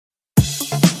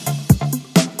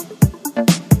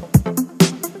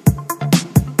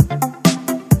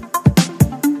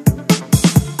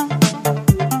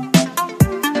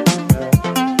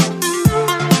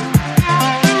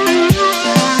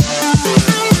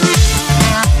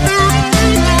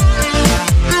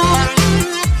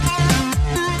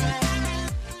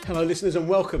listeners, and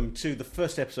welcome to the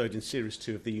first episode in Series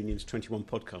 2 of the Union's 21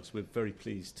 podcast. We're very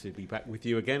pleased to be back with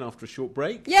you again after a short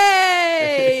break.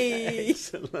 Yay!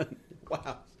 Excellent.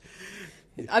 Wow.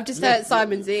 I've just hurt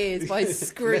Simon's ears by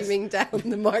screaming down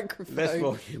the microphone.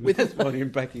 Less volume,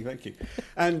 Becky, thank you.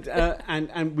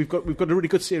 And we've got a really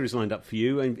good series lined up for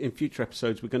you. In future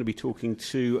episodes, we're going to be talking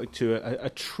to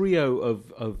a trio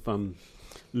of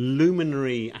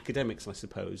luminary academics, I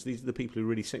suppose. These are the people who are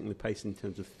really setting the pace in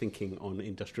terms of thinking on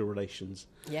industrial relations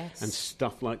and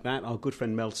stuff like that. Our good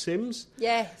friend Mel Sims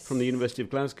from the University of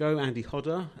Glasgow, Andy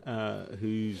Hodder,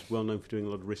 who's well known for doing a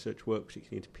lot of research work,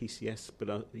 particularly into PCS,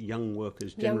 but young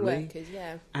workers generally.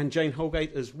 And Jane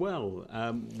Holgate as well.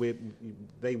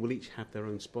 They will each have their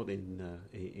own spot in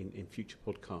future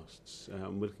podcasts.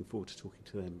 We're looking forward to talking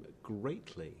to them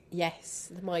greatly.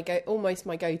 Yes, almost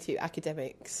my go-to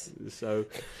academics. So,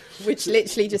 which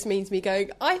literally just means me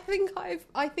going, I think I've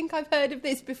heard of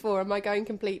this before. Am I going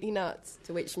completely nuts?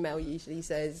 To which Mel usually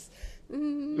says,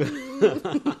 But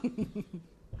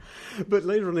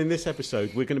later on in this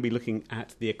episode, we're going to be looking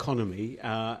at the economy,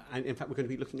 and in fact, we're going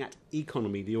to be looking at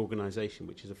Economy, the organisation,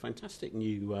 which is a fantastic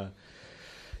new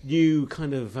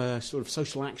kind of sort of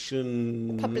social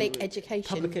action, public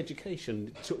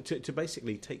education to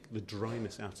basically take the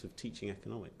dryness out of teaching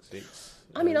economics.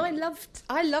 I mean, I love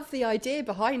the idea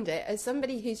behind it. As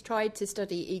somebody who's tried to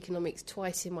study economics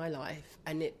twice in my life,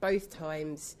 and at both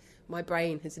times my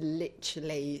brain has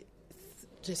literally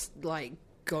just like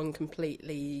gone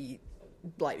completely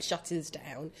like shutters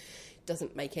down.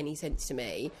 Doesn't make any sense to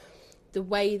me. The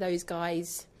way those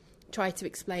guys try to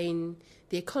explain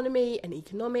the economy and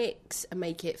economics and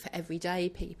make it for everyday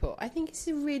people, I think it's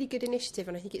a really good initiative,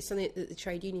 and I think it's something that the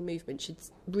trade union movement should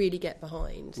really get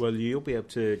behind. Well, you'll be able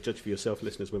to judge for yourself,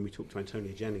 listeners, when we talk to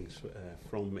Antonia Jennings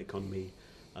from Economy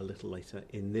a little later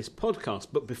in this podcast.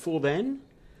 But before then,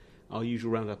 our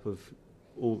usual roundup of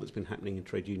all that's been happening in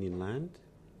trade union land.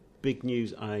 Big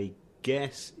news, I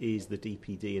guess, is the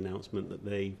DPD announcement that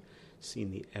they've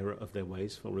seen the error of their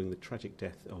ways following the tragic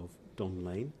death of Don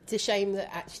Lane. It's a shame that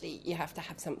actually you have to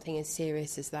have something as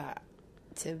serious as that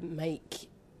to make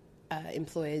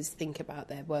employers think about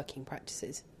their working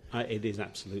practices. It is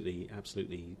absolutely,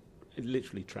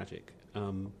 literally tragic.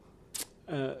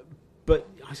 But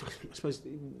I suppose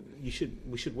we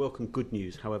should welcome good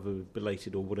news, however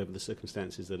belated or whatever the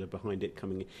circumstances that are behind it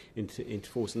coming into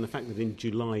force. And the fact that in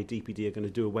July DPD are going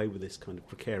to do away with this kind of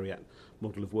precariat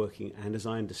model of working, and as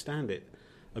I understand it,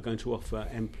 are going to offer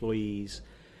employees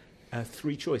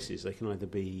three choices. They can either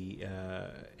be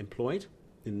employed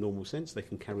in the normal sense, they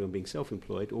can carry on being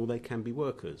self-employed, or they can be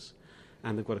workers.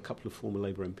 And they've got a couple of former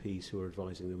Labour MPs who are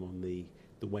advising them on the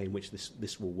way in which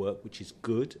this will work, which is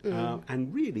good.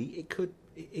 And really, it could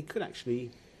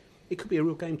be a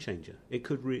real game changer. It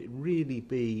could really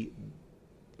be,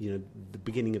 the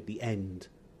beginning of the end,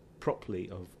 properly,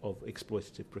 of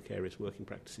exploitative, precarious working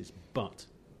practices. But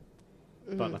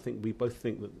I think we both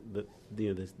think that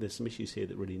there's some issues here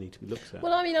that really need to be looked at.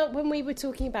 Well, I mean, when we were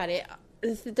talking about it,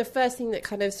 the first thing that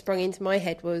kind of sprung into my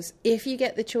head was, if you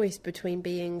get the choice between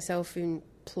being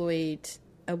self-employed,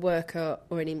 a worker,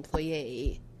 or an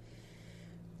employee,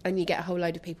 and you get a whole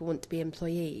load of people want to be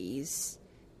employees,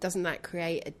 doesn't that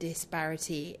create a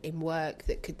disparity in work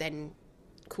that could then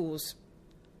cause,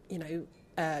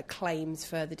 claims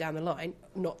further down the line?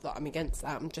 Not that I'm against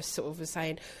that. I'm just sort of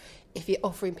saying, if you're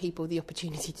offering people the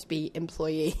opportunity to be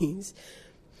employees,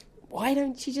 why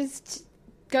don't you just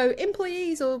go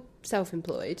employees or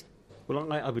self-employed?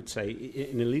 Well, I would say,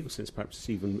 in a legal sense, perhaps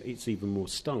it's even more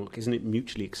stark, isn't it?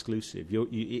 Mutually exclusive.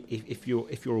 If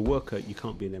you're a worker, you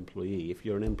can't be an employee. If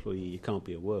you're an employee, you can't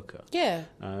be a worker. Yeah.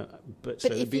 But so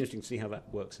it'd be interesting to see how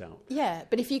that works out. Yeah,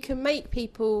 but if you can make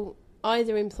people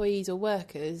either employees or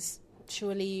workers,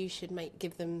 surely you should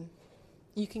give them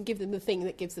the thing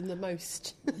that gives them the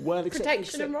most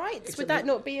protection and rights. Would that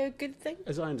not be a good thing?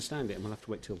 As I understand it, and we'll have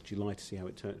to wait till July to see how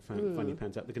it finally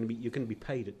pans out, you're going to be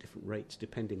paid at different rates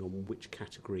depending on which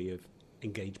category of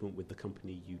engagement with the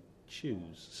company you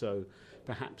choose. So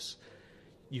perhaps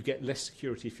you get less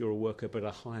security if you're a worker, but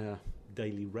a higher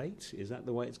daily rate. Is that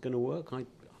the way it's going to work?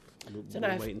 We'll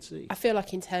wait and see. I feel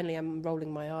like internally I'm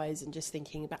rolling my eyes and just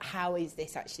thinking about, how is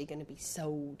this actually going to be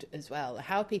sold as well?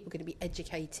 How are people going to be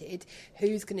educated?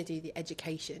 Who's going to do the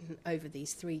education over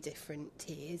these three different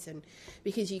tiers? And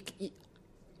because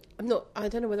I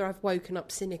don't know whether I've woken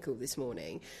up cynical this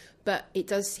morning, but it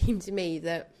does seem to me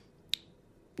that,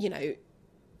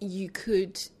 you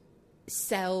could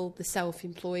sell the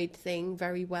self-employed thing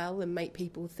very well and make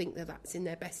people think that that's in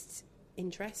their best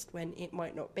interest when it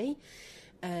might not be.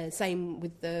 Same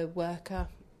with the worker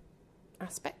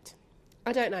aspect.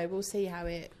 I don't know. We'll see how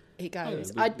it it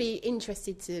goes. Oh, yeah, I'd be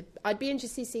interested to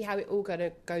see how it all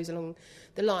goes along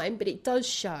the line, but it does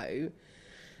show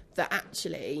that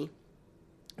actually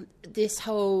this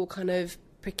whole kind of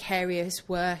precarious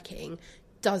working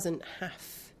doesn't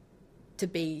have to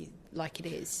be like it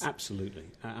is. Absolutely.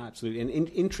 And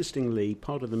interestingly,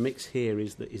 part of the mix here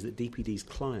is that DPD's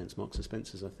clients, Marks and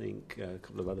Spencers, I think, a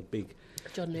couple of other big...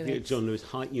 John Lewis,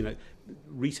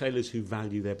 retailers who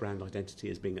value their brand identity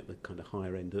as being at the kind of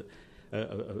higher end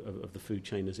of the food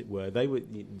chain, as it were.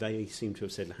 They seem to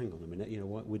have said, hang on a minute,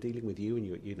 what, we're dealing with you,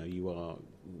 and you are,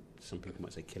 some people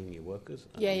might say, killing your workers.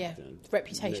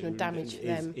 Reputational damage for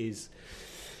them is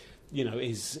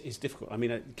difficult. I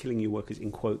mean, killing your workers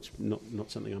in quotes,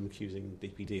 not something I'm accusing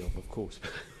DPD of course,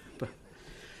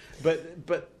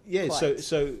 but yeah. Quite.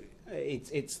 So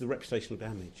it's the reputational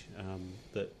damage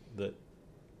that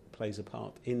plays a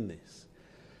part in this.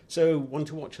 So one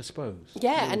to watch, I suppose.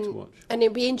 Yeah, and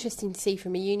it'll be interesting to see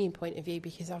from a union point of view,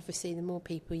 because obviously the more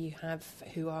people you have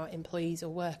who are employees or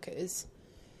workers,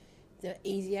 the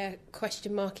easier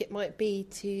question mark it might be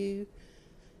to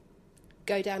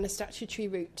go down a statutory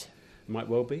route. Might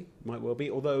well be.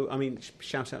 Although, I mean,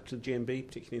 shout out to the GMB,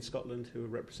 particularly in Scotland, who are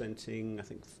representing, I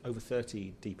think, over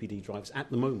 30 DPD drivers at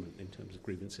the moment in terms of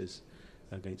grievances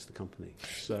against the company.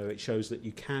 So it shows that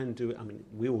you can do it. I mean,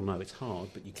 we all know it's hard,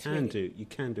 but you can do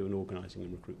an organising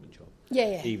and recruitment job.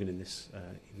 Yeah. Even in this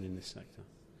sector.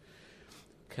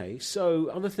 Okay, so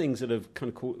other things that have kind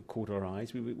of caught our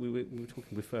eyes. We were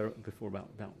talking before about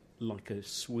like a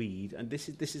Swede, and this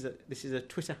is a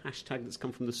Twitter hashtag that's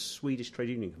come from the Swedish Trade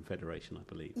Union Confederation, I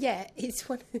believe. Yeah, it's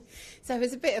one. So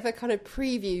it's a bit of a kind of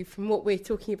preview from what we're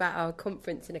talking about our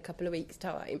conference in a couple of weeks'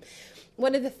 time.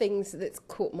 One of the things that's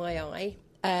caught my eye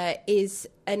is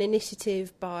an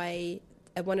initiative by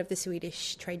one of the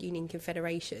Swedish Trade Union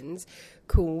Confederations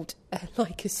called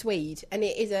Like a Swede, and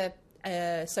it is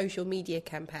a social media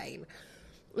campaign.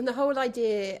 And the whole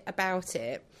idea about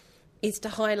it is to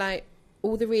highlight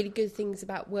all the really good things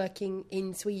about working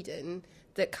in Sweden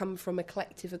that come from a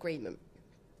collective agreement.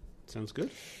 Sounds good.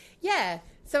 Yeah.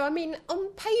 So, I mean, on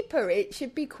paper, it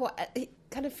should be quite... It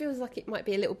kind of feels like it might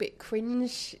be a little bit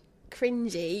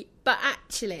cringy, but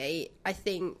actually, I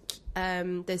think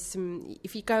there's some...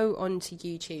 If you go onto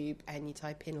YouTube and you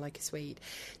type in Like a Swede,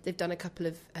 they've done a couple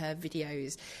of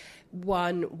videos.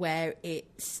 One where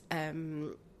it's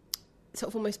sort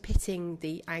of almost pitting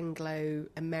the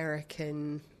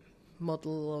Anglo-American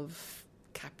model of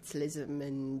capitalism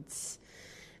and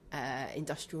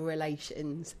industrial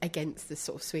relations against the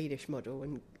sort of Swedish model,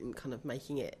 and kind of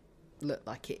making it look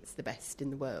like it's the best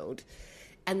in the world.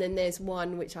 And then there's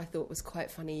one which I thought was quite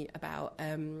funny about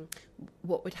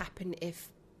what would happen if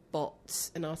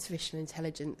bots and artificial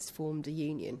intelligence formed a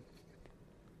union.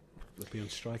 They'd be on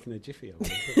strike in a jiffy.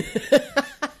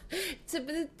 So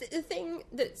the thing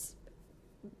that's,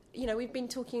 we've been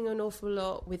talking an awful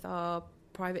lot with our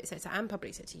private sector and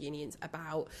public sector unions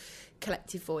about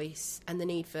collective voice and the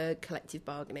need for collective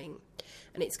bargaining.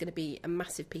 And it's going to be a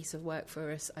massive piece of work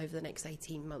for us over the next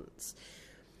 18 months.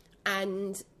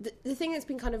 And the thing that's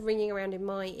been kind of ringing around in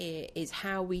my ear is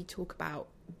how we talk about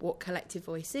what collective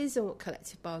voice is and what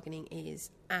collective bargaining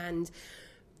is. And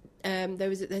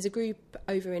there's a group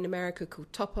over in America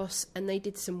called Topos, and they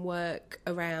did some work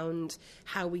around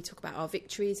how we talk about our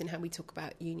victories and how we talk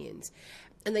about unions.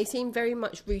 And they seem very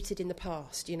much rooted in the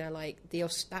past, like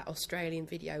that Australian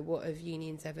video, what have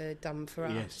unions ever done for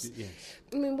us? Yes.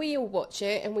 I mean, we all watch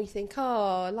it and we think,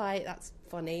 that's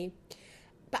funny.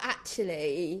 But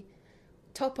actually,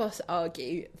 Topos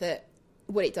argue that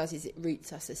what it does is it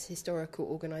roots us as historical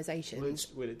organisations.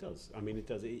 Well, it does. I mean, it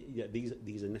does.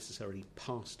 These are necessarily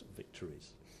past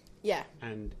victories. Yeah.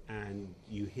 And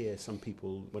you hear some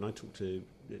people, when I talk to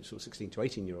sort of 16 to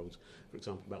 18-year-olds, for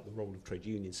example, about the role of trade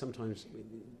unions,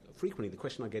 frequently the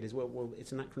question I get is, well,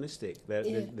 it's anachronistic.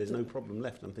 There's no problem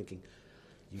left. I'm thinking,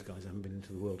 you guys haven't been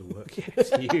into the world of work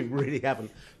yet. You really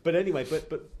haven't. But anyway,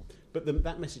 but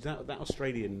that message, that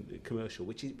Australian commercial,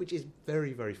 which is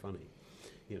very, very funny,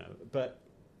 but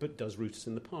does root us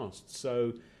in the past.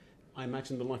 So I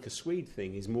imagine the Like a Swede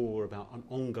thing is more about an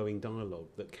ongoing dialogue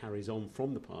that carries on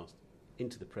from the past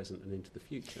into the present and into the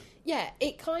future. Yeah,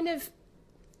 it kind of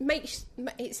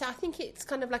I think it's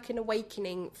kind of like an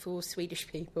awakening for Swedish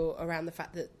people around the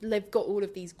fact that they've got all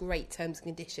of these great terms and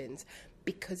conditions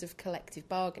because of collective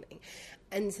bargaining.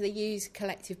 And so they use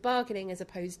collective bargaining as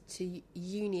opposed to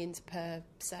unions per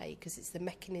se, because it's the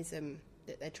mechanism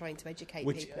that they're trying to educate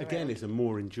people Which, again, is a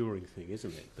more enduring thing,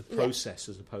 isn't it? The process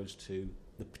as opposed to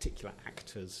the particular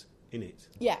actors in it.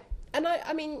 Yeah. And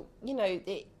I mean,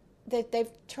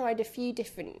 they've tried a few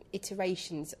different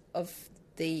iterations of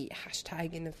the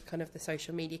hashtag and of kind of the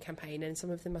social media campaign, and some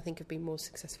of them I think have been more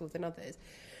successful than others.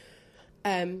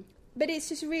 But it's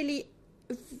just really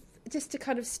just to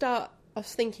kind of start off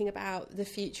thinking about the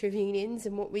future of unions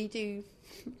and what we do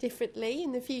differently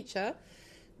in the future.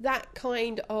 That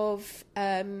kind of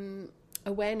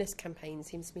awareness campaign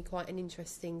seems to be quite an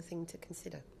interesting thing to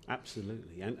consider.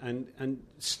 Absolutely, and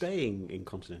staying in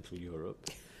continental Europe,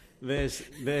 there's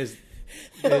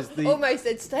the almost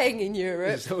said staying in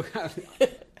Europe. So,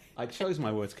 I chose my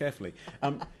words carefully.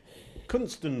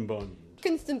 Kunstenbond.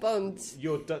 Kunstenbond.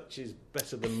 Your Dutch is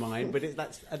better than mine, but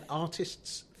that's an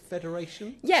artists'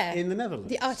 federation. Yeah, in the Netherlands.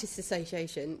 The Artists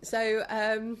Association. So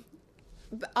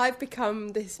I've become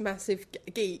this massive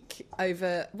geek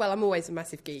over... Well, I'm always a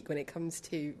massive geek when it comes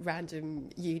to random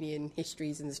union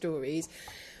histories and stories.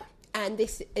 And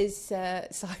this is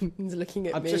Simon's looking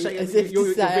at me saying, as if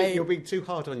to say... You're being too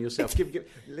hard on yourself.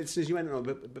 As you went on,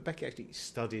 but Becky actually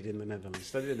studied in the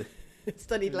Netherlands.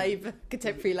 Studied labour,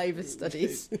 contemporary labour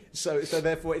studies. So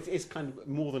therefore, it's kind of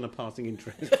more than a passing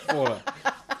interest for her.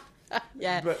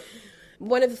 Yeah. But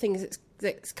one of the things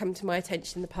that's come to my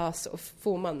attention in the past sort of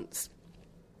 4 months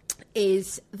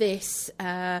is this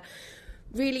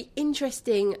really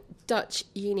interesting Dutch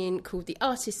union called the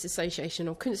Artists Association,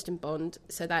 or Kunstenbond.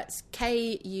 So that's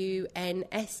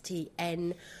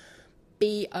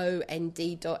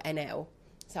KUNSTNBOND.nl.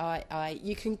 So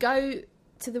you can go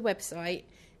to the website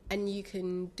and you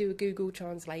can do a Google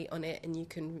Translate on it and you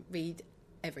can read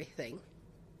everything.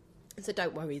 So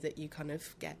don't worry that you kind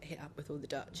of get hit up with all the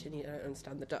Dutch and you don't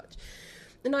understand the Dutch.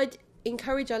 And I'd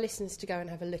encourage our listeners to go and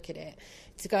have a look at it,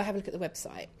 to go have a look at the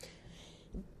website.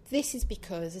 This is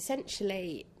because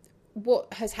essentially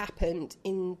what has happened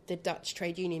in the Dutch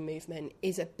trade union movement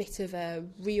is a bit of a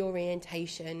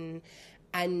reorientation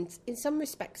and in some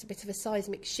respects a bit of a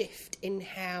seismic shift in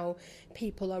how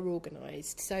people are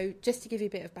organised. So just to give you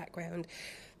a bit of background,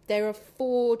 there are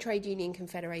 4 trade union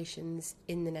confederations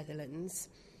in the Netherlands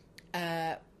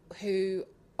who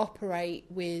operate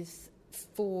with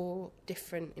 4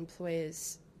 different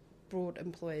broad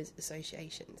employers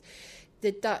associations.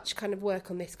 The Dutch kind of work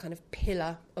on this kind of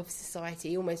pillar of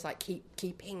society, almost like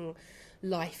keeping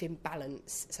life in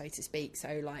balance, so to speak.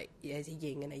 So like there's a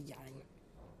yin and a yang.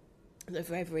 And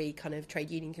for every kind of trade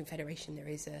union confederation, there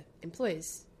is a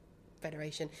employers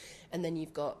federation, and then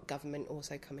you've got government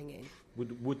also coming in.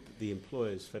 Would the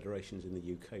employers federations in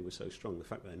the UK were so strong, the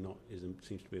fact that they're not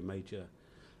seems to be a major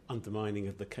undermining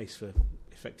of the case for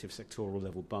effective sectoral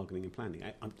level bargaining and planning.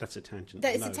 That's a tangent.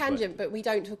 It's a tangent, but we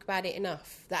don't talk about it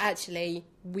enough. That actually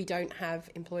we don't have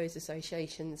employers'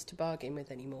 associations to bargain with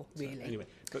anymore, really. So, anyway,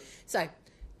 so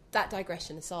that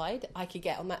digression aside, I could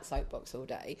get on that soapbox all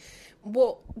day.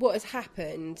 What has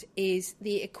happened is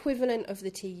the equivalent of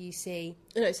the TUC...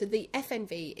 No, so the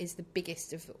FNV is the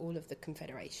biggest of all of the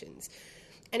confederations.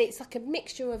 And it's like a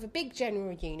mixture of a big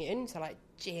general union, so like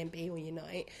GMB or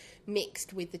Unite,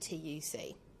 mixed with the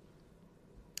TUC.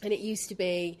 And it used to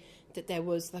be that there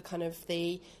was the kind of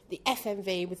the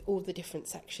FNV with all the different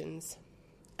sections.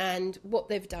 And what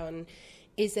they've done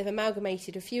is they've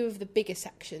amalgamated a few of the bigger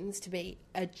sections to be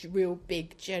a real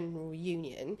big general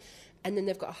union. And then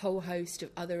they've got a whole host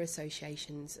of other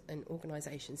associations and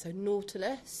organisations. So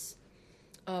Nautilus,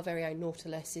 our very own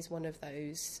Nautilus, is one of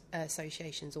those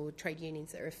associations or trade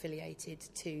unions that are affiliated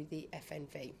to the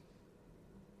FNV.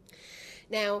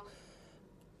 Now,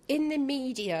 in the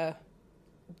media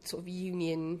sort of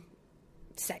union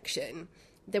section,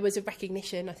 there was a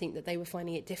recognition, I think, that they were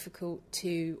finding it difficult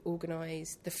to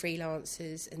organise the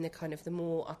freelancers and the kind of the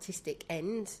more artistic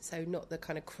end, so not the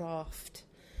kind of craft.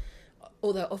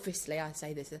 Although obviously I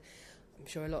say there's I'm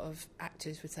sure a lot of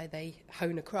actors would say they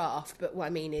hone a craft, but what I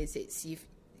mean is you've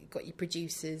got your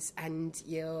producers and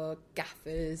your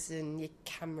gaffers and your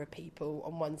camera people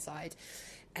on one side,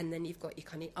 and then you've got your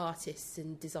kind of artists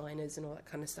and designers and all that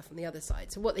kind of stuff on the other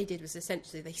side. So what they did was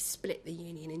essentially they split the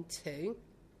union in 2.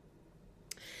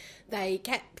 They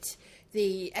kept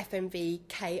the FMV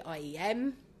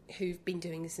KIEM, who've been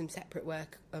doing some separate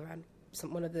work around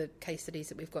one of the case studies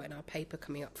that we've got in our paper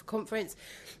coming up for conference,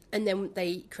 and then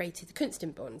they created the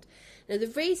Kunstenbond. Now, the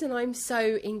reason I'm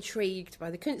so intrigued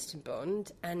by the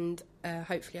Kunstenbond, and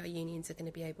hopefully our unions are going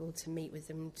to be able to meet with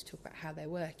them to talk about how they're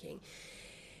working,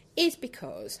 is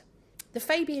because the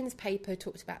Fabian's paper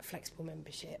talked about flexible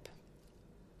membership.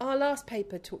 Our last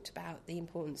paper talked about the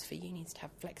importance for unions to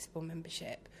have flexible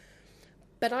membership.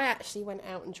 But I actually went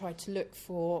out and tried to look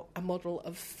for a model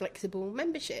of flexible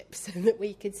membership so that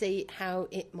we could see how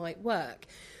it might work.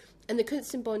 And the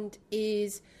Kunstenbond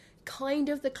is kind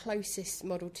of the closest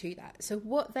model to that. So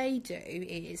what they do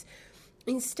is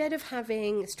instead of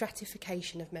having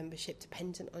stratification of membership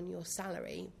dependent on your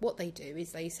salary, what they do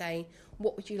is they say,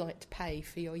 what would you like to pay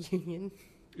for your union?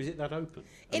 Is it that open?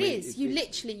 It is.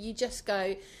 You just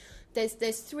go, there's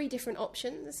 3 different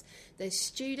options. There's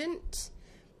student,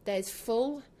 there's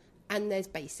full, and there's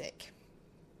basic.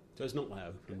 So it's not that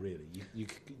open, really.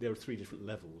 There are 3 different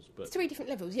levels, but 3 different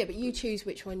levels, yeah. But you choose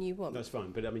which one you want. That's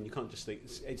fine. But I mean, you can't just think.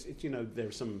 It's there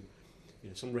are some.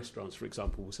 Some restaurants, for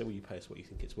example, will say, "Well, you pay us what you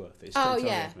think it's worth." It's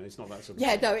it's not that sort of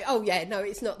thing. No,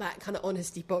 it's not that kind of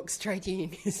honesty box trade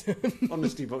unionism.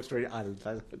 Honesty box trade.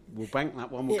 We'll bank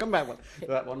that one. We'll come back to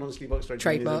that one. Honesty box trade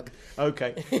trademark.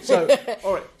 Unionism. Okay, so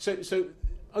all right,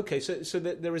 so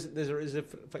there is a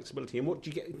flexibility. And what do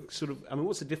you get? Sort of, I mean,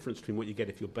 what's the difference between what you get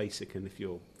if you're basic and if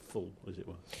you're full, as it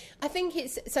were? I think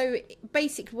it's so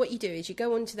basic. What you do is you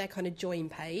go onto their kind of join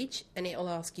page, and it'll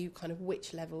ask you kind of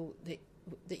which level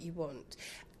that you want.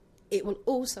 It will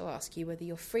also ask you whether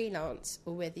you're freelance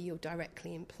or whether you're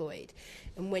directly employed.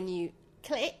 And when you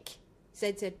click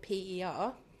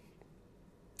ZZPER,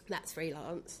 that's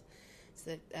freelance.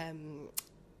 So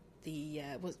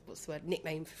what's the word?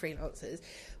 Nickname for freelancers.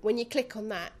 When you click on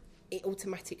that, it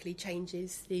automatically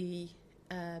changes the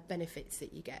benefits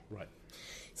that you get. Right.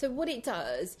 So what it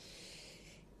does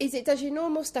is it does your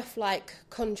normal stuff like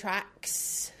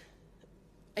contracts.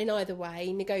 In either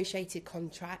way, negotiated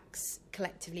contracts,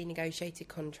 collectively negotiated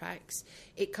contracts,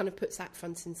 it kind of puts that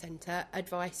front and centre.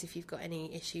 Advice if you've got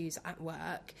any issues at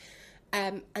work.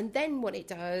 And then what it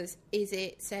does is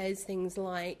it says things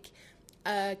like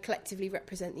collectively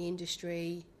represent the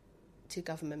industry to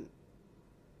government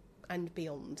and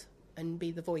beyond, and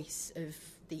be the voice of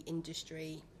the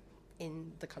industry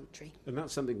in the country. And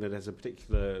that's something that has a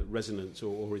particular resonance,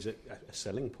 or is it a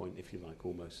selling point, if you like,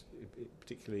 almost?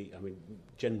 Particularly, I mean,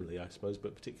 generally, I suppose,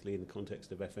 but particularly in the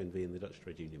context of FNV and the Dutch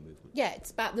trade union movement. Yeah, it's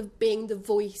about being the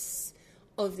voice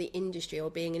of the industry,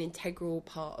 or being an integral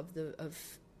part of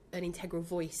an integral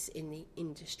voice in the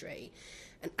industry,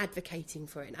 and advocating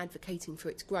for it, and advocating for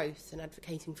its growth, and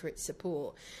advocating for its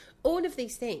support. All of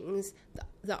these things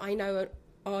that I know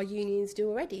our unions do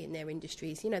already in their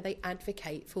industries. They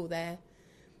advocate for their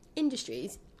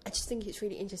industries. I just think it's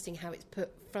really interesting how it's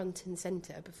put front and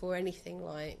centre before anything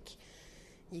like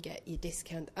you get your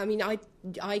discount. I mean,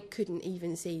 I couldn't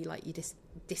even see like your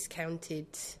discounted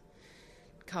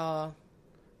car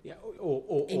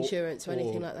or insurance or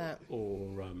anything like that.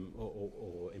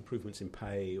 Or improvements in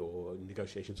pay or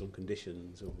negotiations on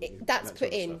conditions. That's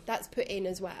put in. That's put in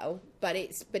as well. But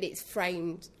it's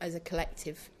framed as a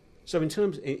collective. So in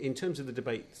terms of the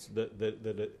debates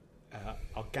that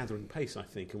are gathering pace, I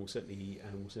think, and will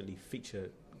certainly feature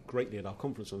greatly at our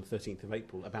conference on the 13th of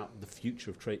April about the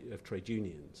future of trade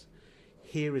unions,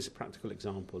 here is a practical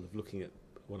example of looking at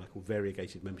what I call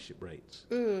variegated membership rates,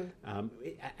 and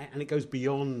it goes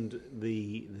beyond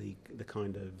the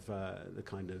kind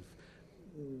of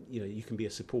you can be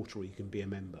a supporter or you can be a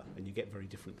member, and you get very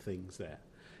different things there.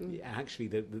 Actually,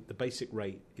 the basic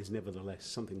rate is nevertheless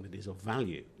something that is of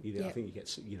value. I think you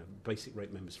get basic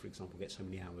rate members, for example, get so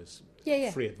many hours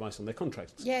free advice on their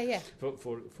contracts.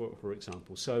 For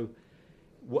example, so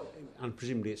and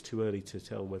presumably it's too early to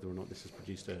tell whether or not this has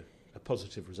produced a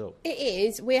positive result. It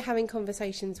is. We're having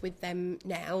conversations with them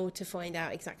now to find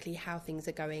out exactly how things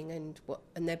are going and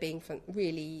they're being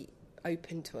really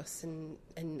open to us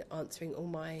and answering all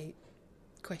my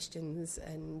questions,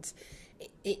 and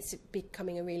it's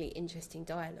becoming a really interesting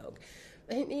dialogue.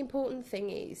 I think the important thing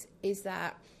is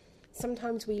that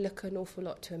sometimes we look an awful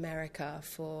lot to America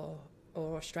or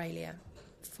Australia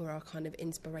for our kind of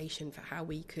inspiration for how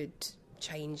we could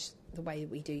change the way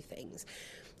we do things.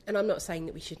 And I'm not saying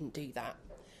that we shouldn't do that,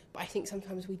 but I think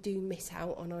sometimes we do miss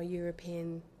out on our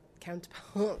European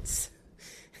counterparts.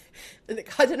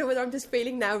 I don't know whether I'm just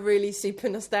feeling now really super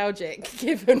nostalgic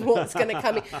given what's going to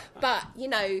come in. But,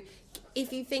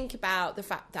 if you think about the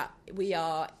fact that we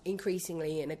are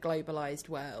increasingly in a globalised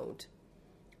world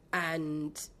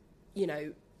and,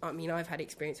 I've had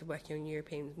experience of working on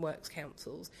European works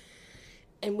councils,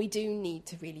 and we do need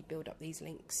to really build up these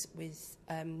links with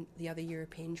the other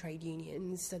European trade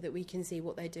unions so that we can see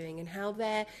what they're doing and how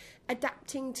they're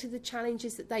adapting to the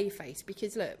challenges that they face.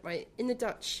 Because, look, right, in the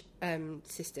Dutch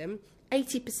system,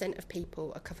 80% of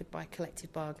people are covered by a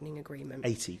collective bargaining agreement.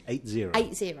 80.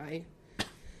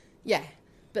 Yeah,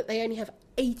 but they only have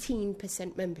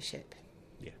 18% membership.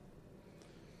 Yeah.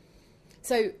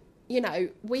 So,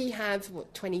 we have,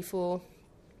 24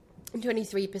 and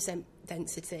 23%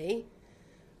 density,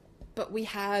 but we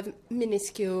have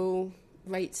minuscule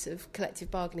rates of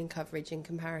collective bargaining coverage in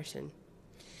comparison.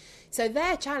 So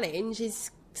their challenge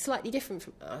is slightly different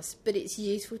from us, but it's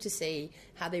useful to see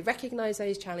how they recognise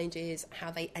those challenges,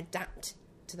 how they adapt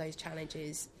to those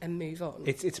challenges and move on.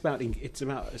 It's about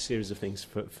a series of things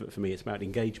for me. It's about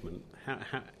engagement,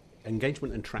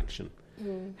 engagement and traction.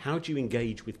 How do you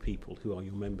engage with people who are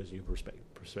your members, your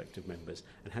prospective members,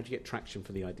 and how do you get traction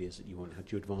for the ideas that you want? How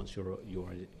do you advance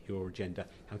your agenda?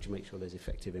 How do you make sure there's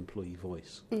effective employee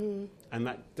voice? And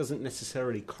that doesn't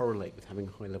necessarily correlate with having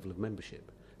a high level of membership,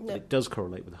 but it does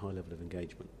correlate with a high level of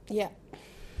engagement. Yeah.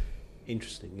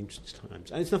 Interesting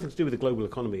times. And it's nothing to do with the global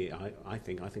economy, I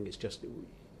think. I think it's just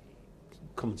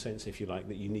common sense, if you like,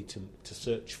 that you need to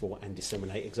search for and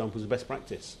disseminate examples of best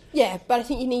practice. Yeah, but I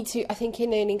think you need to, I think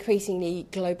in an increasingly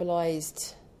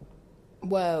globalised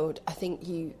world, I think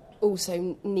you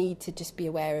also need to just be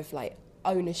aware of like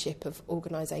ownership of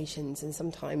organisations, and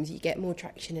sometimes you get more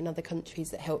traction in other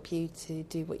countries that help you to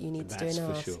do what you need to do in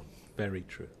ours. That's for sure. Very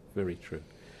true. Very true.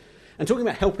 And talking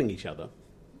about helping each other,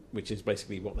 which is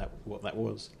basically what that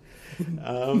was.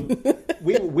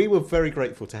 We were very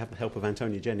grateful to have the help of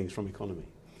Antonia Jennings from Economy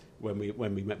when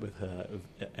we met with her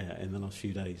in the last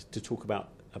few days to talk about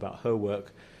her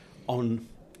work on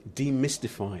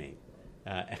demystifying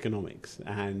economics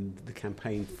and the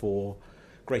campaign for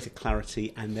greater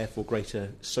clarity and therefore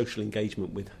greater social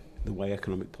engagement with the way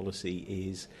economic policy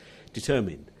is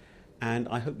determined. And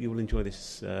I hope you will enjoy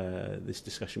this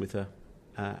discussion with her,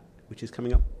 which is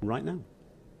coming up right now.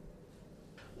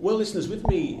 Well, listeners, with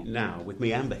me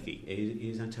and Becky,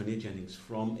 is Antonia Jennings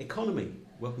from Economy.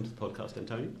 Welcome to the podcast,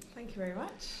 Antonia. Thank you very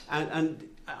much. And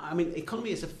I mean,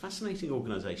 Economy is a fascinating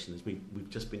organisation, as we've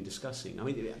just been discussing. I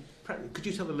mean, could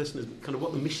you tell the listeners kind of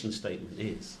what the mission statement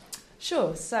is?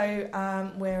 Sure. So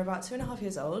we're about 2.5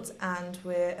 years old, and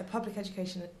we're a public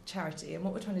education charity. And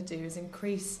what we're trying to do is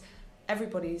increase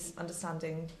everybody's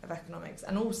understanding of economics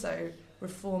and also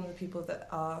reform the people that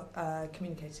are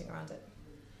communicating around it.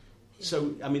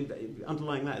 So, I mean,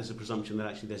 underlying that is a presumption that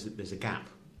actually there's a gap.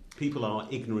 People are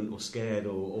ignorant or scared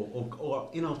or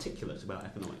inarticulate about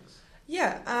economics.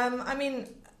 Yeah, I mean,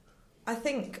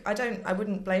 I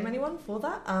wouldn't blame anyone for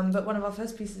that. But one of our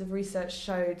first pieces of research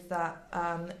showed that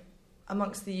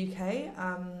amongst the UK,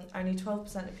 only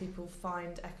 12% of people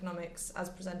find economics as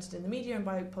presented in the media and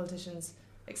by politicians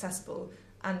accessible.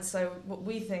 And so what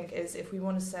we think is if we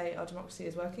want to say our democracy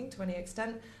is working to any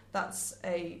extent, that's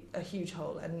a huge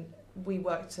hole, and we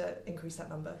work to increase that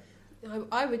number.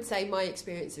 I would say my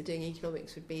experience of doing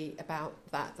economics would be about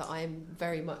that I am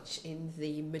very much in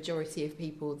the majority of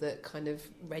people that kind of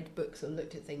read books and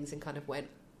looked at things and kind of went,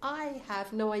 I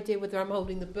have no idea whether I'm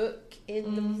holding the book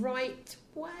in the right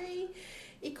way.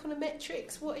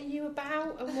 Econometrics, what are you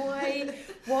about, and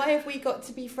why have we got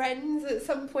to be friends at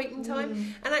some point in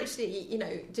time? And actually, you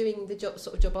know, doing the job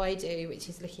I do, which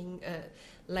is looking at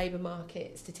labour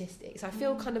market statistics, I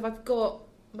feel kind of I've got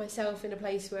myself in a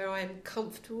place where I am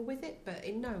comfortable with it, but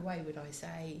in no way would I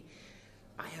say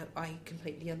I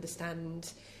completely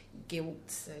understand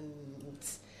guilt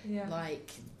and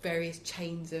like various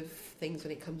chains of things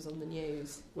when it comes on the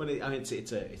news. Well, it's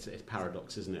a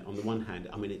paradox, isn't it? On the one hand,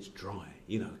 I mean, it's dry.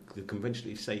 You know,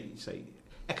 conventionally say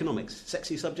economics,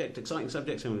 sexy subject, exciting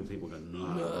subject. So many people go,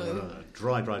 no,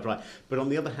 dry. But on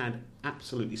the other hand,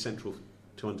 absolutely central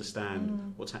to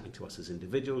understand what's happening to us as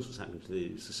individuals, what's happening to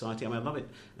the society. I mean, I love it,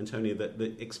 Antonia, that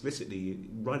explicitly,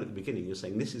 right at the beginning, you're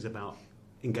saying this is about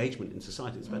engagement in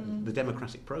society. It's about the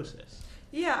democratic process.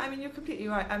 Yeah, I mean, you're completely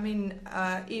right. I mean,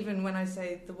 even when I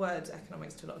say the word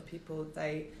economics to a lot of people,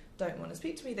 they don't want to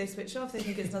speak to me, they switch off, they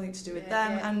think it's nothing to do with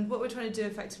them. Yeah. And what we're trying to do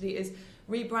effectively is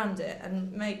rebrand it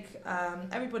and make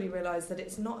everybody realise that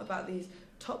it's not about these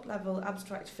top-level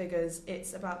abstract figures,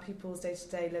 it's about people's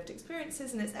day-to-day lived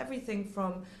experiences, and it's everything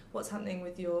from what's happening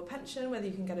with your pension, whether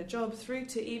you can get a job, through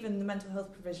to even the mental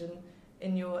health provision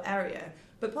in your area.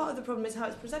 But part of the problem is how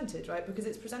it's presented, right? Because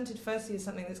it's presented firstly as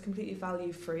something that's completely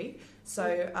value-free,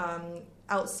 so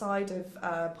outside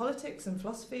of politics and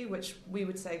philosophy, which we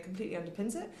would say completely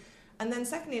underpins it. And then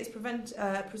secondly, it's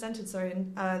presented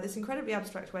in this incredibly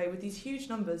abstract way with these huge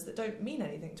numbers that don't mean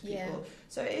anything to people. Yeah.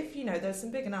 So if, you know, there's some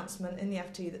big announcement in the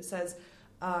FT that says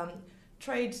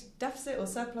trade deficit or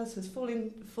surplus has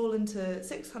fallen to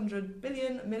 600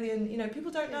 million, you know,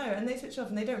 people don't know, and they switch off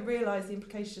and they don't realise the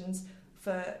implications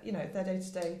for, you know, their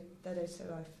day-to-day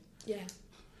life. Yeah.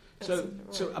 So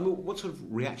I mean, what sort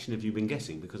of reaction have you been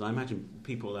getting? Because I imagine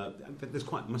people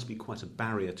must be quite a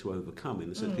barrier to overcome in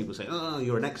the sense people say, "Oh,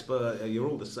 you're an expert. You're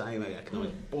all the same.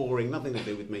 Economics boring. Nothing to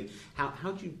do with me."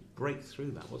 How do you break through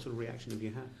that? What sort of reaction have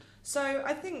you had? So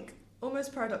I think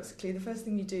almost paradoxically, the first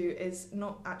thing you do is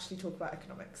not actually talk about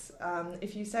economics.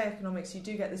 If you say economics, you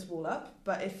do get this wall up.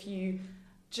 But if you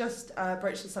just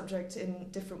broach the subject in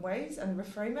different ways and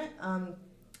reframe it.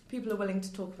 People are willing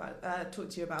to talk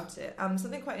to you about it.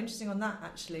 Something quite interesting on that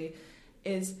actually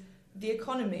is the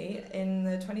economy in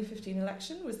the 2015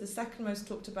 election was the second most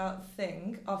talked about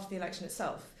thing after the election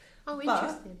itself. Oh,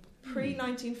 interesting. But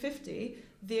pre-1950,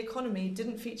 the economy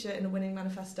didn't feature in a winning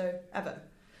manifesto ever.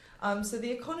 So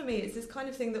the economy is this kind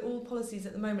of thing that all policies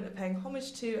at the moment are paying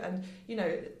homage to, and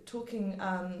talking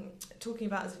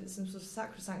about as if it's some sort of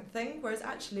sacrosanct thing, whereas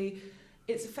actually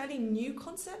it's a fairly new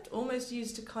concept, almost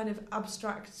used to kind of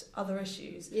abstract other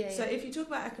issues. So if you talk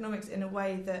about economics in a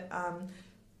way that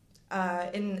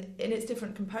in its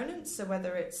different components, so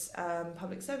whether it's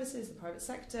public services, the private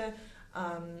sector,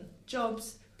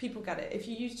 jobs, people get it. If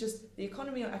you use just the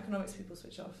economy or economics, people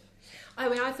switch off. I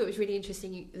mean, I thought it was really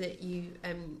interesting that you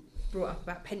brought up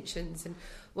about pensions, and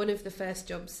one of the first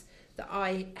jobs that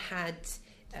I had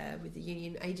with the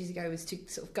union ages ago was to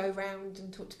sort of go round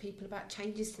and talk to people about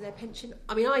changes to their pension.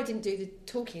 I mean, I didn't do the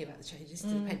talking about the changes to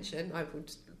the pension. I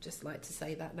would just like to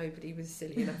say that nobody was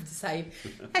silly enough to say,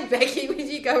 hey Becky, would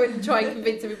you go and try and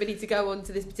convince everybody to go on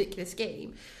to this particular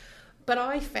scheme? But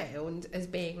I found, as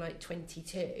being like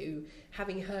 22,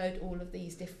 having heard all of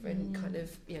these different kind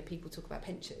of, people talk about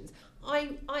pensions,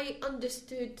 I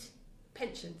understood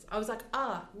pensions. I was like,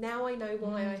 now I know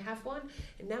why I have one,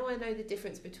 and now I know the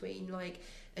difference between like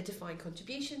a defined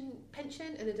contribution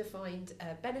pension and a defined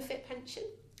benefit pension.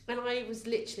 And I was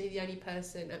literally the only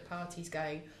person at parties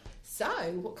going, so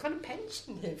what kind of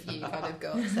pension have you kind of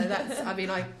got? So that's, I mean,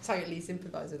 I totally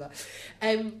sympathise with that.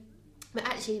 But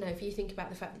actually, if you think about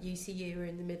the fact that UCU are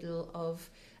in the middle of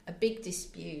a big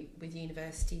dispute with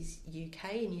Universities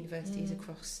UK and universities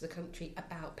across the country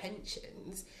about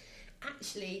pensions,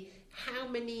 actually, how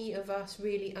many of us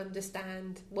really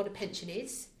understand what a pension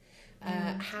is,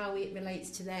 how it relates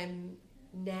to them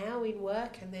now in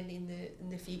work and then in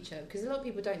the future? Because a lot of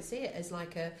people don't see it as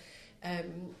like a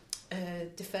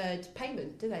deferred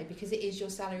payment, do they? Because it is your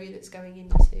salary that's going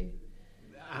into...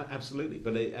 Absolutely,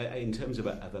 but in terms of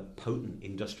a potent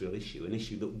industrial issue, an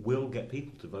issue that will get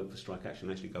people to vote for strike action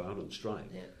and actually go out on strike,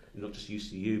 not just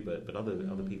UCU, but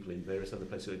other people in various other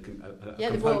places.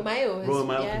 The Royal Mail.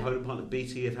 Component partner,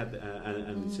 BT have had,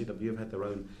 and CW have had their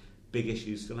own big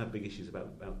issues, still have big issues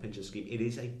about pension scheme. It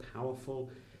is a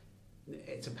powerful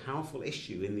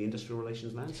issue in the industrial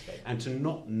relations landscape, and to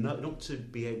not to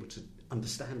be able to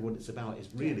understand what it's about is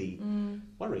really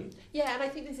worrying. Yeah, and I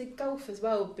think there's a gulf as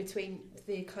well between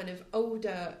the kind of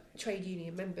older trade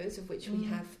union members, of which we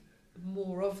have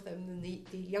more of them than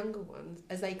the younger ones,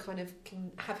 as they kind of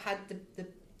have had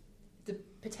the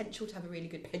potential to have a really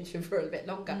good pension for a bit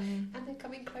longer, and they're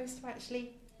coming close to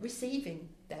actually receiving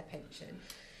their pension.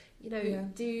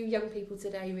 Do young people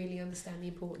today really understand the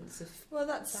importance of... Well,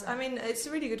 that's... I mean, it's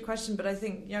a really good question, but I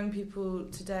think young people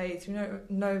today, through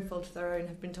no fault of their own,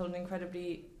 have been told an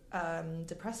incredibly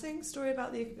depressing story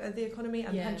about the economy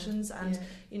and pensions, and,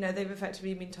 they've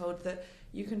effectively been told that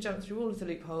you can jump through all of the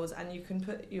loopholes and you can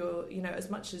put your, as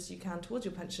much as you can towards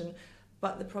your pension,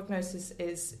 but the prognosis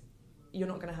is you're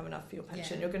not going to have enough for your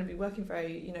pension. You're going to be working to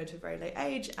a very late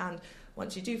age, and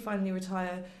once you do finally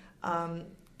retire,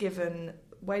 given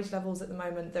wage levels at the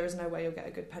moment, there is no way you'll get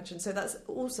a good pension. So that's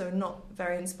also not a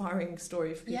very inspiring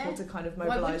story for people to kind of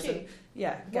mobilise and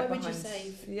get Why behind. Would you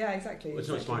save? Yeah, exactly. Well, it's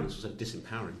not inspiring, it's also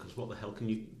disempowering, because what the hell can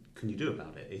you do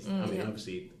about it? I mean,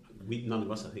 obviously, none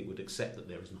of us, I think, would accept that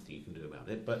there is nothing you can do about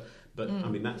it. But I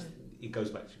mean, it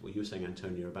goes back to what you were saying,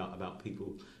 Antonia, about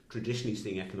people traditionally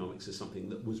seeing economics as something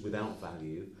that was without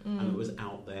value and that was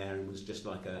out there and was just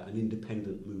like an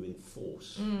independent moving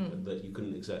force that you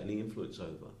couldn't exert any influence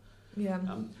over. Yeah.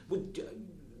 What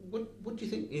do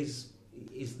you think is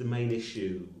the main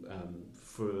issue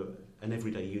for an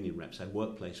everyday union rep, say a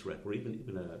workplace rep, or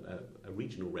even a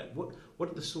regional rep? What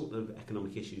are the sort of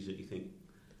economic issues that you think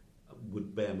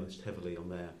would bear most heavily on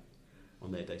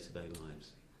their day-to-day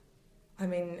lives? I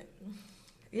mean,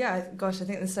 I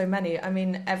think there's so many. I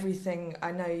mean, everything.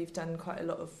 I know you've done quite a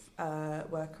lot of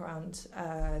work around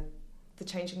the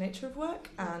changing nature of work,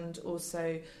 and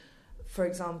also, for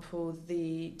example,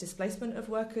 the displacement of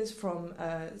workers from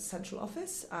central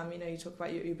office. You talk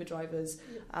about your Uber drivers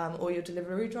or your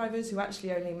Deliveroo drivers who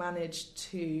actually only managed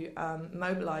to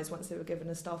mobilise once they were given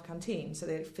a staff canteen, so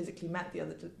they physically met the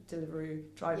other Deliveroo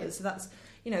drivers. So that's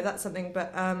something.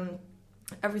 But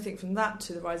everything from that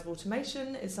to the rise of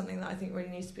automation is something that I think really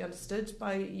needs to be understood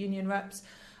by union reps.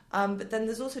 But then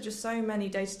there's also just so many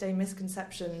day-to-day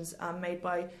misconceptions made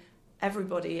by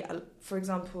everybody. For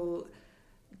example,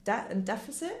 debt and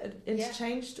deficit are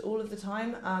interchanged all of the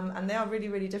time, and they are really,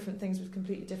 really different things with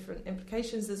completely different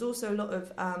implications. There's also a lot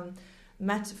of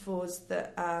metaphors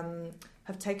that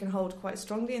have taken hold quite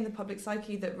strongly in the public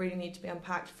psyche that really need to be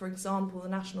unpacked. For example, the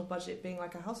national budget being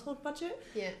like a household budget.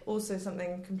 Yeah. Also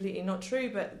something completely not true,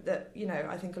 but that, you know,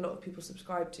 I think a lot of people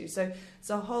subscribe to. So it's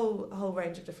a whole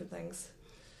range of different things.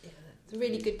 Yeah, it's a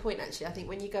really good point, actually. I think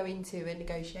when you go into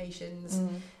negotiations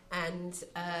and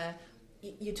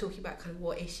you're talking about kind of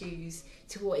what issues,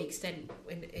 to what extent,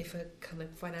 if a kind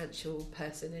of financial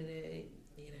person in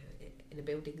a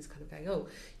building is kind of going, oh,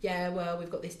 yeah, well, we've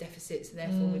got this deficit, so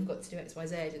therefore we've got to do X, Y,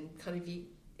 Z, and kind of you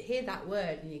hear that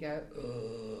word and you go,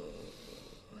 oh.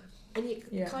 And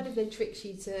it kind of then tricks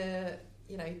you to,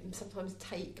 you know, sometimes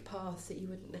take paths that you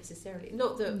wouldn't necessarily.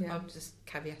 Not that I'm just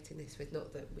caveating this with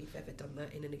not that we've ever done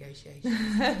that in a negotiation.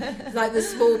 It's like the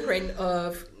small print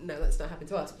of no, that's not happened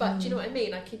to us. But do you know what I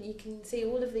mean? You can see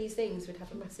all of these things would have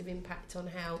a massive impact on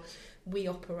how we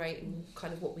operate and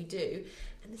kind of what we do.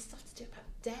 And there's stuff to do about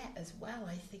debt as well,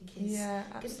 I think, is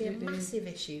going to be a massive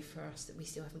issue for us that we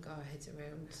still haven't got our heads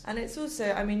around. And it's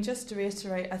also, I mean, just to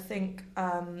reiterate, I think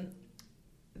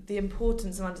the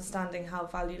importance of understanding how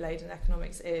value-laden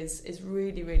economics is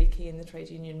really, really key in the trade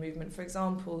union movement. For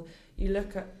example, you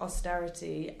look at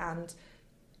austerity, and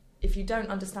if you don't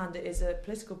understand it is a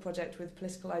political project with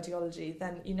political ideology,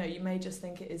 then, you know, you may just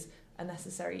think it is a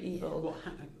necessary evil.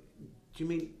 Do you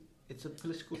mean it's a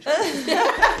political choice?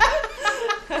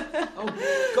 Oh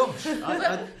gosh!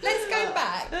 Let's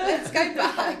go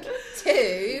back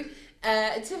to.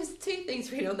 There's two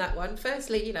things really on that one.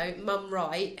 Firstly, you know, Mum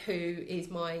Wright, who is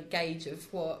my gauge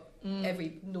of what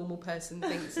every normal person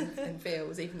thinks and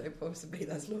feels, even though possibly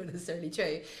that's not necessarily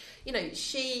true. You know,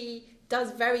 she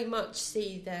does very much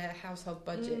see the household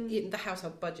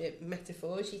budget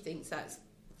metaphor. She thinks that's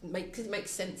because it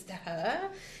makes sense to her,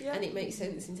 and it makes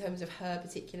sense in terms of her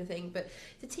particular thing. But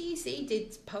the TUC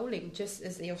did polling just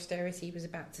as the austerity was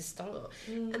about to start,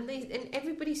 and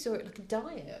everybody saw it like a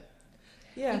diet.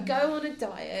 Yeah. You go on a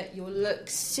diet, you'll look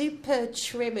super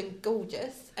trim and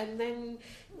gorgeous, and then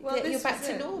you're back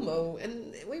to normal.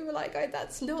 And we were like, oh,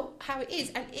 that's not how it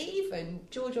is. And even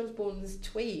George Osborne's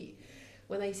tweet,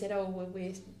 when they said, oh, well,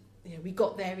 we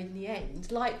got there in the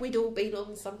end, like we'd all been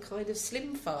on some kind of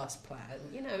slim fast plan.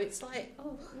 You know, it's like,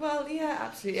 oh. Well, yeah,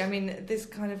 absolutely. I mean, this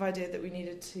kind of idea that we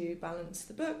needed to balance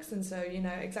the books, and so, you know,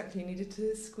 exactly, needed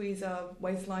to squeeze our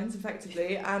waistlines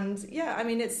effectively. And yeah, I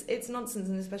mean, it's nonsense,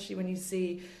 and especially when you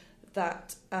see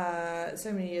that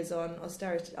so many years on,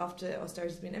 after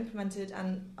austerity's been implemented,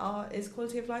 and is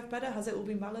quality of life better? Has it all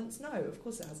been balanced? No, of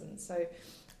course it hasn't. So,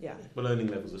 yeah. Well, earning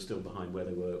levels are still behind where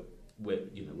they were. Where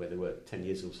they were 10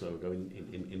 years or so ago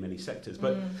in many sectors,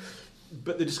 but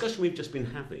the discussion we've just been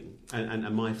having,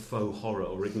 and my faux horror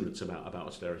or ignorance about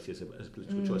austerity as a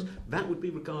political choice, that would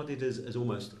be regarded as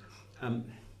almost, I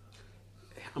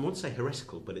won't say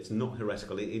heretical, but it's not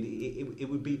heretical. It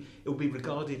would be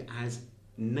regarded as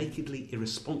nakedly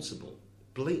irresponsible,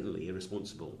 blatantly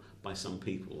irresponsible by some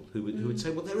people who would say,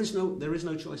 well, there is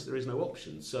no choice, there is no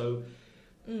option. So,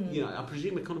 you know, I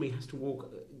presume economy has to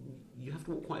walk. You have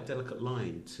to walk quite a delicate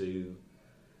line to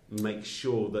make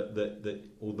sure that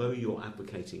although you're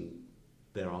advocating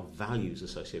there are values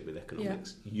associated with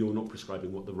economics, you're not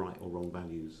prescribing what the right or wrong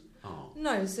values are.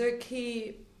 No, so a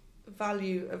key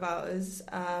value of ours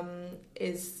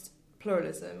is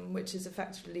pluralism, which is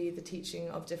effectively the teaching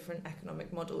of different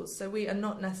economic models. So we are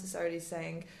not necessarily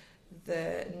saying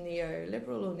the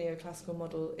neoliberal or neoclassical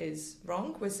model is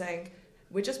wrong. We're saying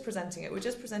we're just presenting it. We're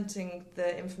just presenting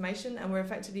the information, and we're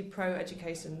effectively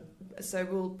pro-education. So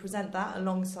we'll present that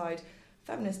alongside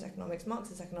feminist economics,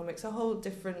 Marxist economics, a whole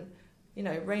different, you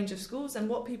know, range of schools. And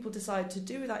what people decide to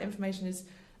do with that information is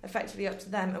effectively up to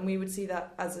them. And we would see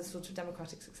that as a sort of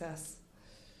democratic success.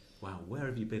 Wow, where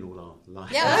have you been all our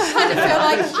life? Yeah, I kind of feel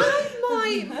like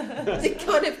I might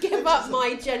kind of give up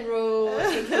my general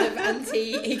kind of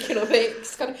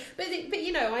anti-economics kind of. But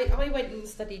you know, I went and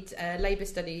studied labour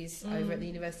studies over at the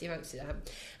University of Amsterdam,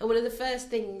 and one of the first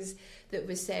things that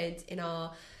was said in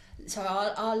our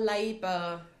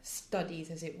labour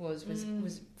studies, as it was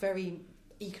very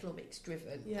economics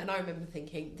driven, and I remember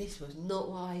thinking this was not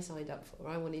what I signed up for.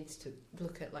 I wanted to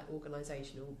look at like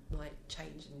organisational like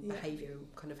change and behaviour,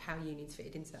 kind of how unions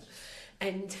fitted into that,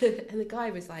 and the guy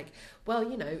was like, well,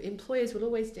 you know, employers will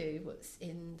always do what's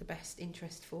in the best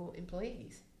interest for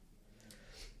employees.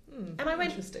 And I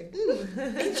went, interesting.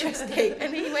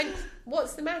 And he went,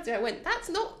 what's the matter? I went, that's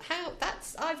not how,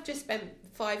 I've just spent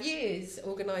 5 years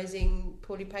organising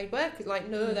poorly paid work. Like,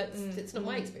 no, that's not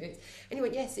my experience. And he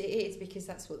went, yes, it is, because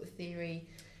that's what the theory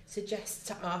suggests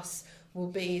to us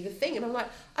will be the thing. And I'm like,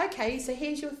 okay, so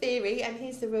here's your theory and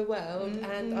here's the real world,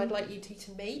 and I'd like you two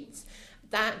to meet.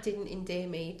 That didn't endear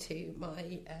me to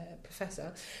my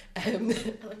professor.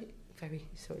 very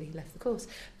shortly left the course.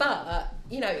 But,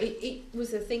 it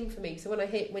was a thing for me. So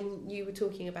when you were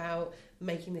talking about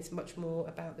making this much more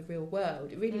about the real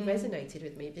world, it really resonated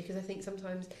with me, because I think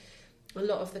sometimes a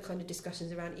lot of the kind of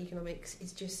discussions around economics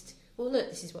is just, well, look,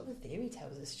 this is what the theory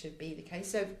tells us should be the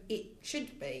case, so it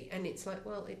should be. And it's like,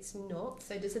 well, it's not.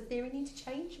 So does the theory need to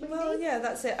change, maybe? Well, yeah,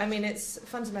 that's it. I mean, it's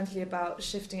fundamentally about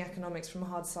shifting economics from a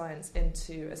hard science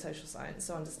into a social science,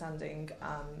 so understanding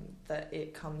that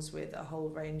it comes with a whole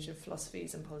range of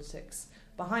philosophies and politics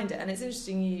behind it. And it's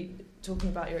interesting you talking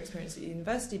about your experience at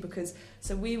university, because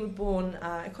we were born,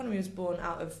 economy was born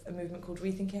out of a movement called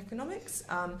Rethinking Economics,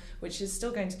 which is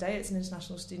still going today. It's an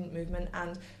international student movement,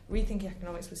 and Rethinking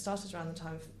Economics was started around the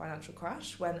time of the financial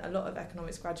crash, when a lot of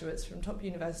economics graduates from top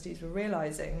universities were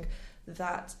realising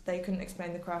that they couldn't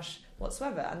explain the crash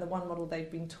whatsoever, and the one model they'd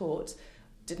been taught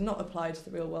did not apply to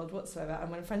the real world whatsoever.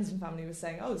 And when friends and family were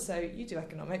saying, oh, so you do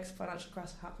economics, financial crash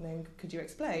happening, could you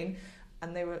explain?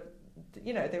 And they were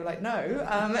like,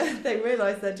 no. They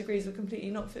realised their degrees were completely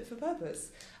not fit for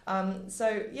purpose.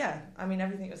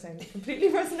 Everything you're saying completely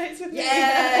resonates with me.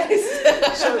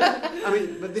 Yes. So,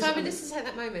 this is at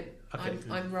that moment. Okay,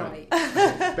 I'm right.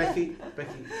 Becky,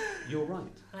 you're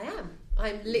right. I am.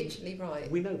 I'm literally right.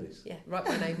 We know this. Yeah, write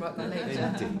my name.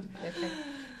 Indeed. Okay.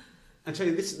 And tell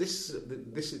you, this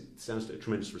sounds like a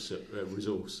tremendous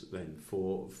resource then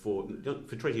for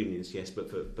trade unions, yes, but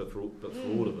for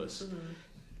all of us. Mm-hmm.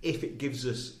 If it gives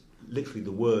us literally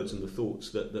the words and the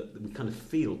thoughts that we kind of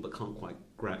feel but can't quite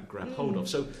grab hold of.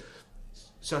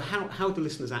 So how do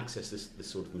listeners access this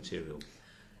sort of material?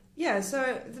 Yeah,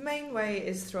 so the main way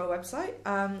is through our website.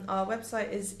 Our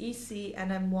website is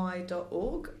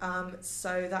ecnmy.org.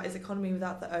 So that is economy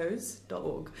without the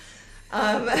O's.org.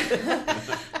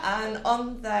 And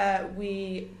on there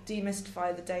we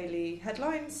demystify the daily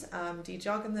headlines,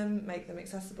 de-jargon them, make them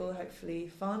accessible, hopefully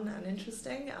fun and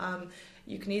interesting.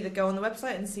 You can either go on the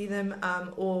website and see them,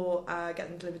 or get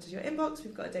them delivered to your inbox.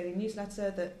 We've got a daily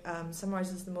newsletter that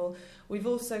summarises them all. We've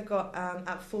also got at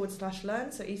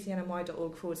 /learn, so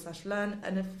ecnmy.org/learn,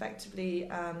 an effectively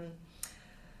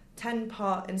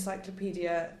 10-part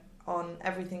encyclopedia on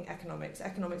everything economics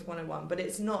 101, but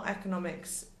it's not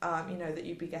economics that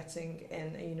you'd be getting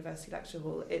in a university lecture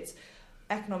hall. It's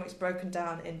economics broken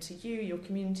down into your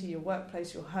community, your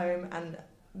workplace, your home, and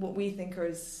what we think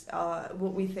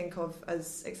of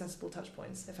as accessible touch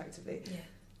points, effectively. Yeah.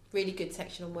 Really good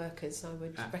section on workers. I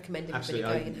would recommend everybody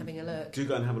going and having a look. Do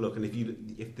go and have a look. And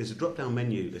if there's a drop-down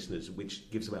menu, listeners, which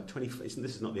gives about 20. This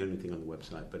is not the only thing on the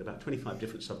website, but about 25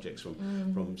 different subjects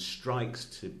from strikes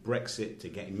to Brexit to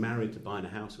getting married to buying a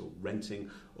house or renting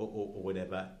or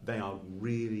whatever. They are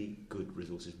really good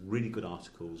resources, really good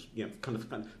articles. Kind of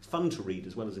fun to read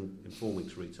as well as informing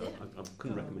to read. So I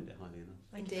couldn't recommend it highly enough.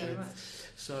 Thank you very much.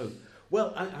 So.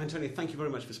 Well, Antonia, thank you very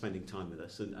much for spending time with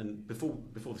us. And before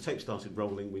the tape started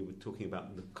rolling, we were talking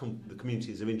about the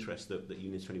communities of interest that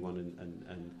Units 21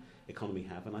 and Economy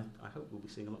have, and I hope we'll be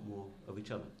seeing a lot more of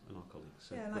each other and our colleagues.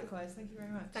 So, yeah, likewise. Thank you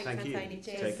very much. Thanks, Antonia.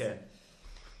 Cheers. Take care.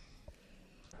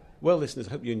 Well, listeners,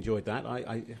 I hope you enjoyed that.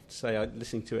 I have to say,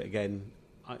 listening to it again,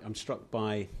 I'm struck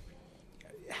by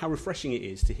how refreshing it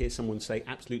is to hear someone say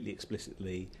absolutely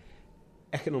explicitly,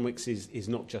 economics is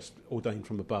not just ordained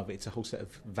from above, it's a whole set of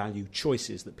value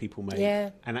choices that people make.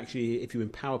 Yeah. And actually, if you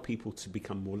empower people to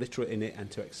become more literate in it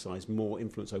and to exercise more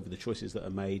influence over the choices that are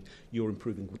made, you're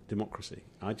improving democracy.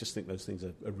 I just think those things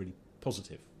are really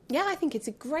positive. Yeah, I think it's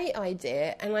a great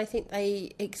idea, and I think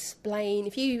they explain,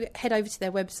 if you head over to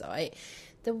their website,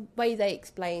 the way they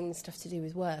explain stuff to do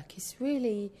with work is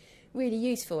really, really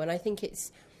useful, and I think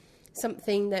it's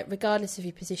something that, regardless of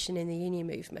your position in the union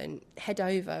movement, head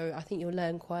over. I think you'll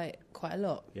learn quite a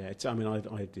lot. Yeah,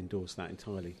 I'd endorse that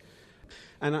entirely.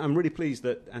 And I'm really pleased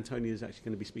that Antonia is actually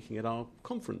going to be speaking at our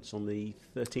conference on the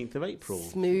 13th of April.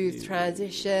 Smooth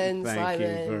transition, Simon.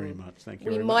 Thank you very much.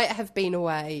 We might have been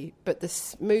away, but the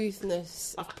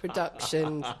smoothness of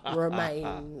production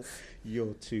remains.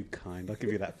 You're too kind. I'll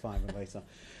give you that $5 later.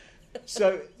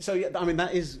 So yeah, I mean,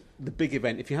 that is the big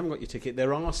event. If you haven't got your ticket,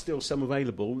 there are still some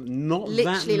available. Not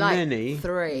literally that many. Like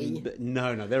 3.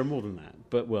 No, there are more than that.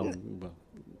 But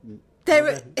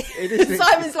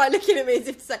Simon's like looking at me as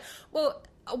if to say, well,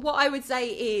 what I would say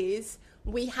is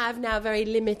we have now very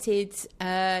limited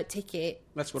ticket.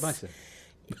 That's what I said.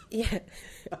 Yeah,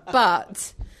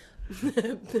 but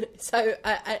So,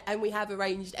 and we have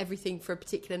arranged everything for a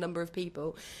particular number of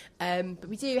people. But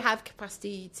we do have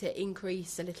capacity to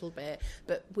increase a little bit,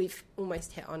 but we've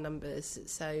almost hit our numbers.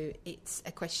 So it's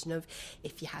a question of,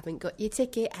 if you haven't got your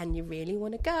ticket and you really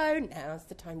want to go, now's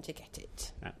the time to get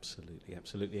it. Absolutely,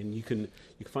 absolutely. And you can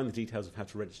find the details of how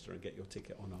to register and get your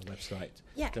ticket on our website,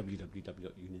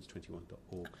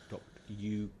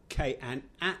 www.unions21.org.uk, and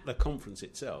at the conference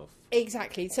itself.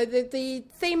 Exactly. So the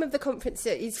theme of the conference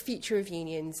is Future of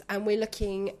Unions, and we're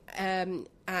looking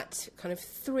at kind of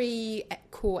four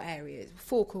core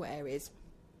areas.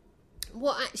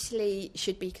 What actually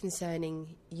should be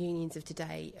concerning unions of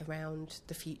today around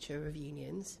the future of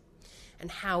unions,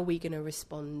 and how we're going to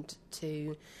respond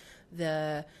to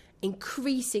the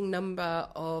increasing number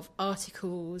of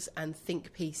articles and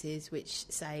think pieces which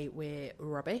say we're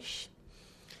rubbish.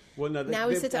 Well, no, there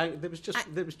was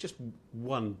just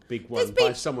one big one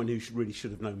by someone who really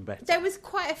should have known better. There was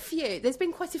quite a few. There's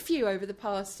been quite a few over the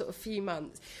past sort of few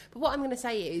months. But what I'm going to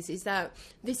say is that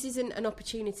this isn't an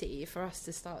opportunity for us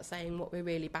to start saying what we're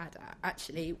really bad at.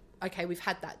 Actually, okay, we've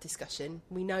had that discussion.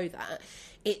 We know that.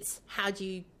 It's how do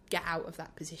you get out of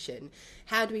that position?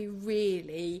 How do we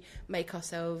really make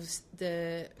ourselves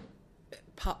an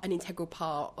integral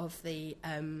part of the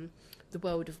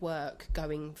world of work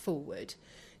going forward?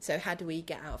 So how do we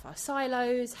get out of our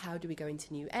silos? How do we go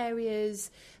into new areas?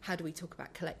 How do we talk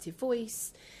about collective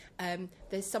voice?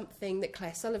 There's something that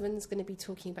Claire Sullivan's going to be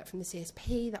talking about from the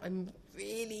CSP that I'm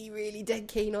really, really dead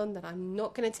keen on, that I'm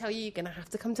not going to tell you. You're going to have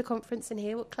to come to conference and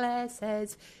hear what Claire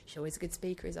says. She's always a good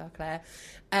speaker, is our Claire.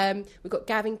 We've got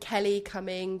Gavin Kelly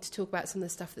coming to talk about some of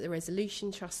the stuff that the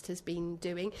Resolution Trust has been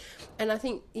doing. And I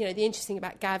think, the interesting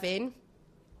about Gavin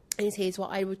is he's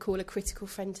what I would call a critical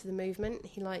friend to the movement.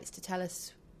 He likes to tell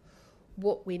us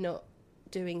what we're not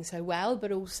doing so well,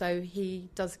 but also he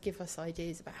does give us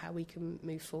ideas about how we can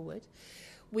move forward.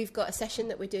 We've got a session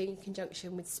that we're doing in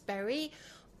conjunction with Sperry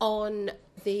on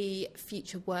the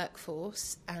future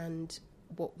workforce and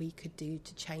what we could do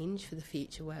to change for the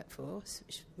future workforce,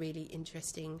 which is a really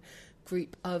interesting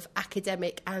group of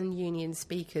academic and union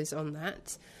speakers on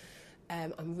that.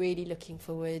 I'm really looking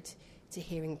forward to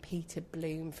hearing Peter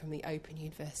Bloom from the Open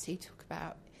University talk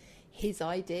about his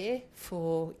idea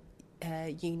for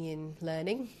union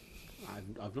learning.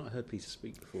 I've not heard Peter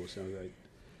speak before, so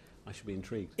I should be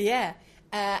intrigued. Yeah,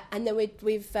 and then we're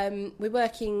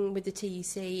working with the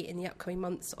TUC in the upcoming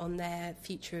months on their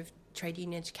future of trade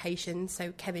union education.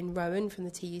 So Kevin Rowan from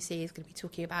the TUC is going to be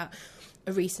talking about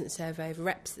a recent survey of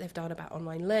reps that they've done about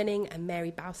online learning, and Mary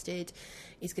Bousted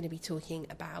is going to be talking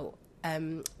about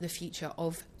the future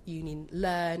of Union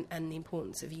Learn and the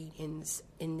importance of unions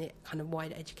in the kind of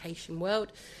wider education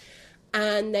world.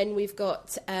 And then we've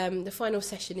got the final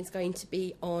session is going to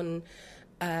be on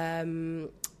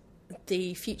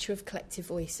the future of collective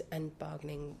voice and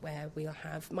bargaining, where we'll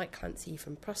have Mike Clancy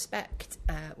from Prospect,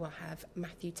 we'll have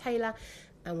Matthew Taylor,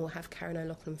 and we'll have Karen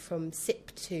O'Loughlin from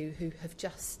SIP2, who have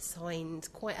just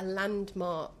signed quite a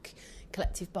landmark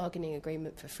collective bargaining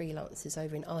agreement for freelancers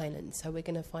over in Ireland. So we're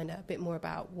going to find out a bit more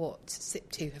about what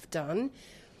SIP2 have done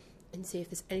and see if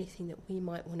there's anything that we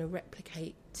might want to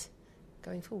replicate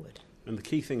going forward. And the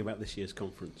key thing about this year's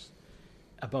conference,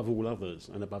 above all others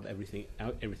and above everything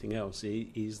else,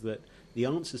 is that the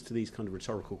answers to these kind of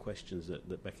rhetorical questions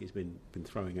that Becky's been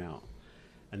throwing out,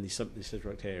 and these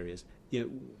subject areas, we're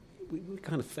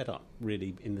kind of fed up,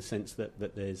 really, in the sense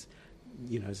that there's,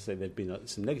 as I say, there've been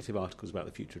some negative articles about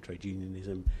the future of trade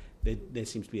unionism. There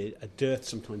seems to be a dearth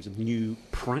sometimes of new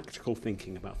practical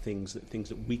thinking about things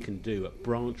that we can do at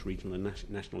branch, regional and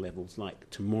national levels, like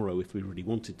tomorrow if we really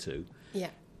wanted to. Yeah.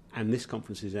 And this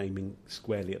conference is aiming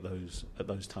squarely at those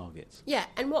targets. Yeah,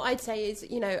 and what I'd say is,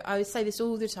 I would say this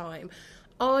all the time,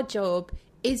 our job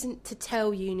isn't to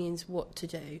tell unions what to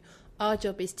do. Our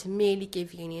job is to merely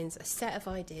give unions a set of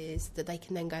ideas that they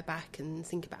can then go back and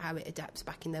think about how it adapts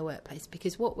back in their workplace.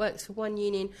 Because what works for one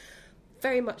union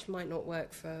very much might not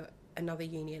work for another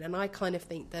union. And I kind of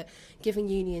think that giving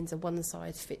unions a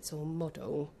one-size-fits-all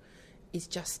model is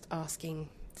just asking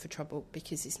for trouble,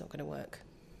 because it's not going to work.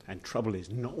 And trouble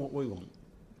is not what we want.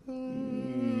 I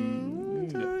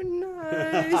don't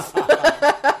know.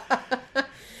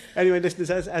 Anyway, listeners,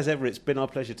 as ever, it's been our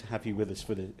pleasure to have you with us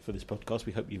for this podcast.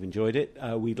 We hope you've enjoyed it.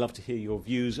 We'd love to hear your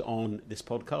views on this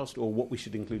podcast, or what we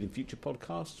should include in future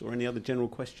podcasts, or any other general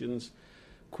questions,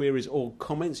 queries or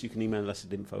comments. You can email us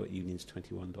at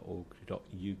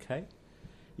info@unions21.org.uk.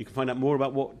 You can find out more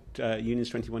about what Unions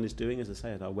 21 is doing, as I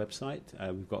say, at our website.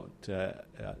 We've got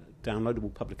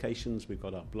downloadable publications. We've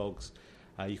got our blogs.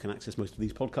 You can access most of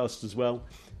these podcasts as well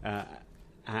at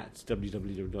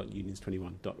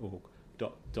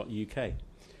www.unions21.org.uk.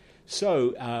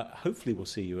 So hopefully we'll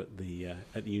see you at the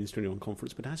Unions 21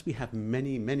 conference. But as we have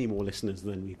many, many more listeners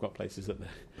than we've got places at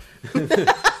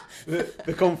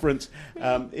the conference,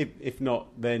 if not,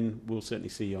 then we'll certainly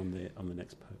see you on the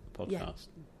next podcast.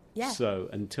 Yeah. So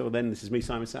until then, this is me,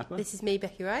 Simon Sapper. This is me,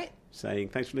 Becky Wright. Saying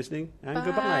thanks for listening and Bye.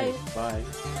 goodbye. Bye.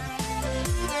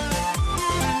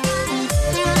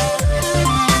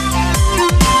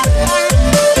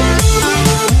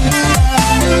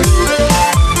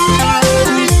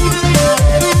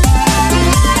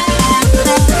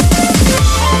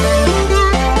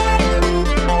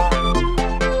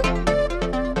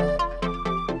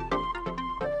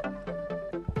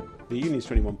 The Unions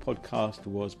 21 podcast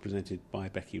was presented by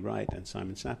Becky Wright and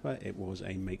Simon Sapper. It was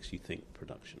a Makes You Think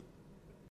production.